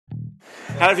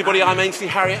Hello everybody, I'm Ainsley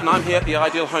Harriott and I'm here at the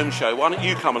Ideal Home Show. Why don't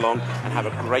you come along and have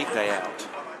a great day out?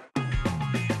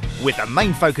 With the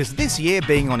main focus this year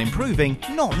being on improving,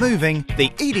 not moving, the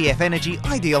EDF Energy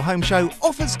Ideal Home Show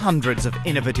offers hundreds of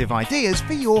innovative ideas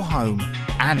for your home.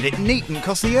 And it needn't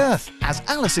cost the earth, as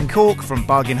Alison Cork from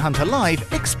Bargain Hunter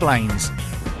Live explains.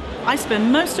 I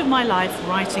spend most of my life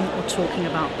writing or talking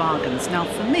about bargains. Now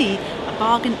for me, a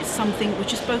bargain is something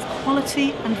which is both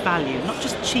quality and value, not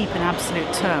just cheap in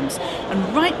absolute terms.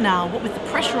 And right now, what with the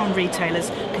pressure on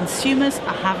retailers, consumers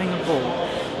are having a ball.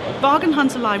 Bargain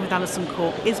Hunter Live with Alison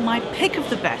Cork is my pick of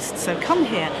the best, so come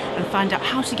here and find out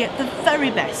how to get the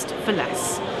very best for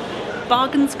less.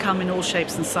 Bargains come in all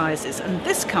shapes and sizes, and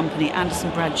this company,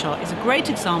 Anderson Bradshaw, is a great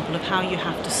example of how you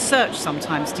have to search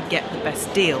sometimes to get the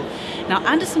best deal. Now,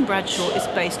 Anderson Bradshaw is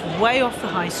based way off the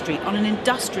high street on an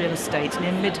industrial estate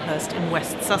near Midhurst in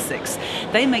West Sussex.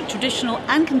 They make traditional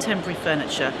and contemporary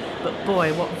furniture, but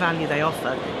boy, what value they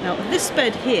offer. Now, this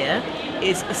bed here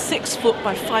is a 6 foot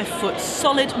by 5 foot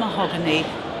solid mahogany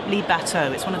Lee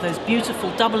Bateau. It's one of those beautiful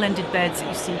double-ended beds that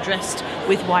you see dressed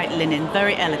with white linen,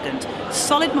 very elegant.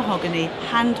 Solid mahogany,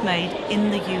 handmade in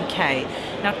the UK.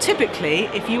 Now typically,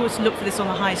 if you were to look for this on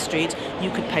the high street, you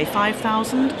could pay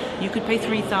 £5,000, you could pay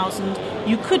 £3,000,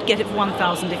 you could get it for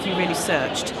 £1,000 if you really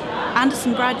searched.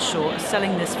 Anderson Bradshaw are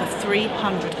selling this for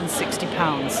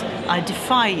 £360. I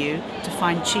defy you to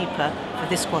find cheaper for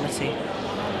this quality.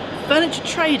 Furniture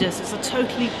Traders is a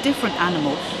totally different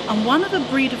animal and one of a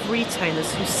breed of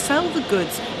retailers who sell the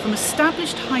goods from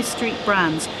established high street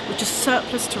brands which are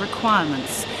surplus to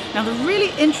requirements. Now the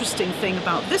really interesting thing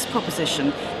about this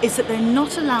proposition is that they're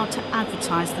not allowed to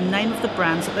advertise the name of the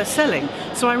brands that they're selling.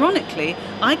 So ironically,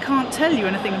 I can't tell you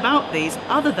anything about these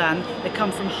other than they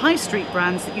come from high street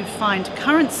brands that you'd find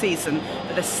current season,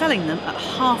 but they're selling them at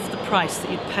half the price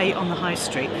that you'd pay on the high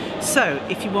street. So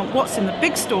if you want what's in the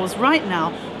big stores right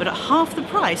now, but at half the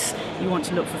price, you want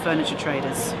to look for Furniture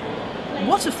Traders.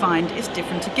 What I find is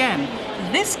different again.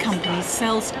 This company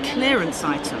sells clearance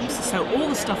items, so all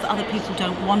the stuff that other people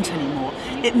don't want anymore.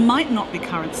 It might not be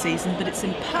current season, but it's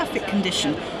in perfect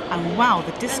condition, and wow,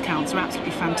 the discounts are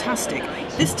absolutely fantastic.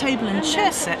 This table and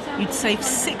chair set, you'd save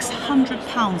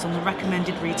 £600 on the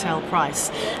recommended retail price.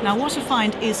 Now what I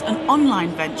find is an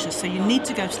online venture, so you need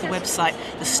to go to the website.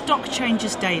 The stock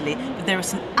changes daily, but there are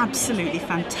some absolutely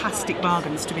fantastic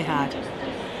bargains to be had.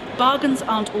 Bargains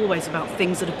aren't always about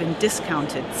things that have been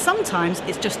discounted. Sometimes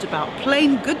it's just about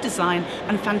plain good design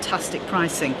and fantastic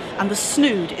pricing. And the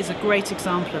snood is a great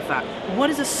example of that.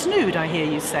 What is a snood, I hear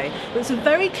you say? Well, it's a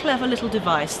very clever little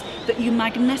device that you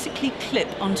magnetically clip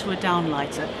onto a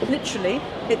downlighter. Literally,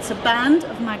 it's a band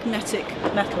of magnetic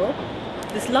metal,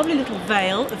 this lovely little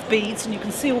veil of beads, and you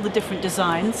can see all the different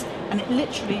designs, and it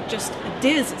literally just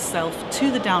adheres itself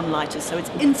to the downlighter, so it's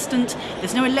instant.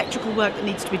 There's no electrical work that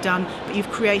needs to be done, but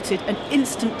you've created an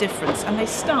instant difference, and they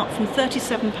start from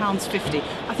 £37.50.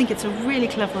 I think it's a really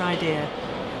clever idea.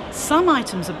 Some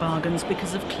items are bargains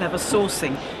because of clever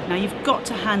sourcing. Now you've got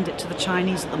to hand it to the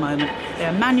Chinese at the moment. They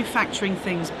are manufacturing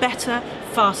things better,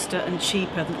 faster and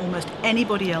cheaper than almost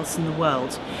anybody else in the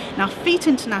world. Now Feet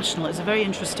International is a very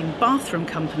interesting bathroom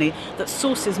company that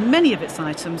sources many of its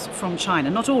items from China.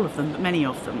 Not all of them, but many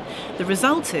of them. The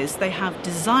result is they have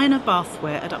designer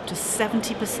bathware at up to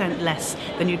 70% less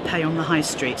than you'd pay on the high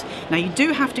street. Now you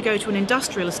do have to go to an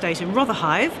industrial estate in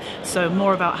Rotherhithe, so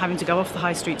more about having to go off the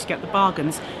high street to get the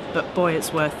bargains, but boy,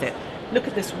 it's worth it. Look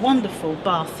at this wonderful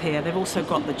bath here. They've also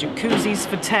got the jacuzzis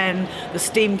for 10, the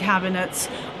steam cabinets,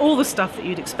 all the stuff that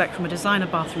you'd expect from a designer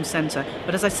bathroom centre.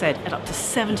 But as I said, at up to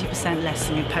 70% less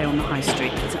than you pay on the high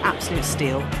street. It's an absolute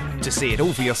steal. To see it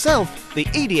all for yourself, the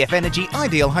EDF Energy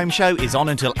Ideal Home Show is on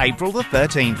until April the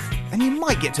 13th. And you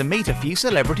might get to meet a few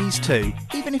celebrities too,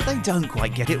 even if they don't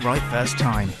quite get it right first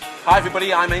time. Hi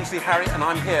everybody, I'm Ainsley Harriott and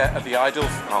I'm here at the Ideal...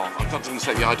 Oh, I'm not going to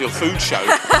say the Ideal Food Show.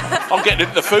 I'm getting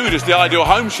into the food as the Ideal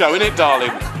Home Show, innit,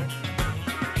 darling?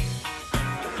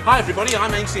 Hi everybody,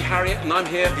 I'm Ainsley Harriott and I'm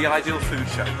here at the Ideal Food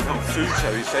Show. Oh, food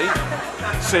show, you see?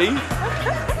 See?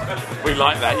 We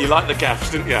like that. You like the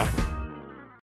gaffs, didn't you?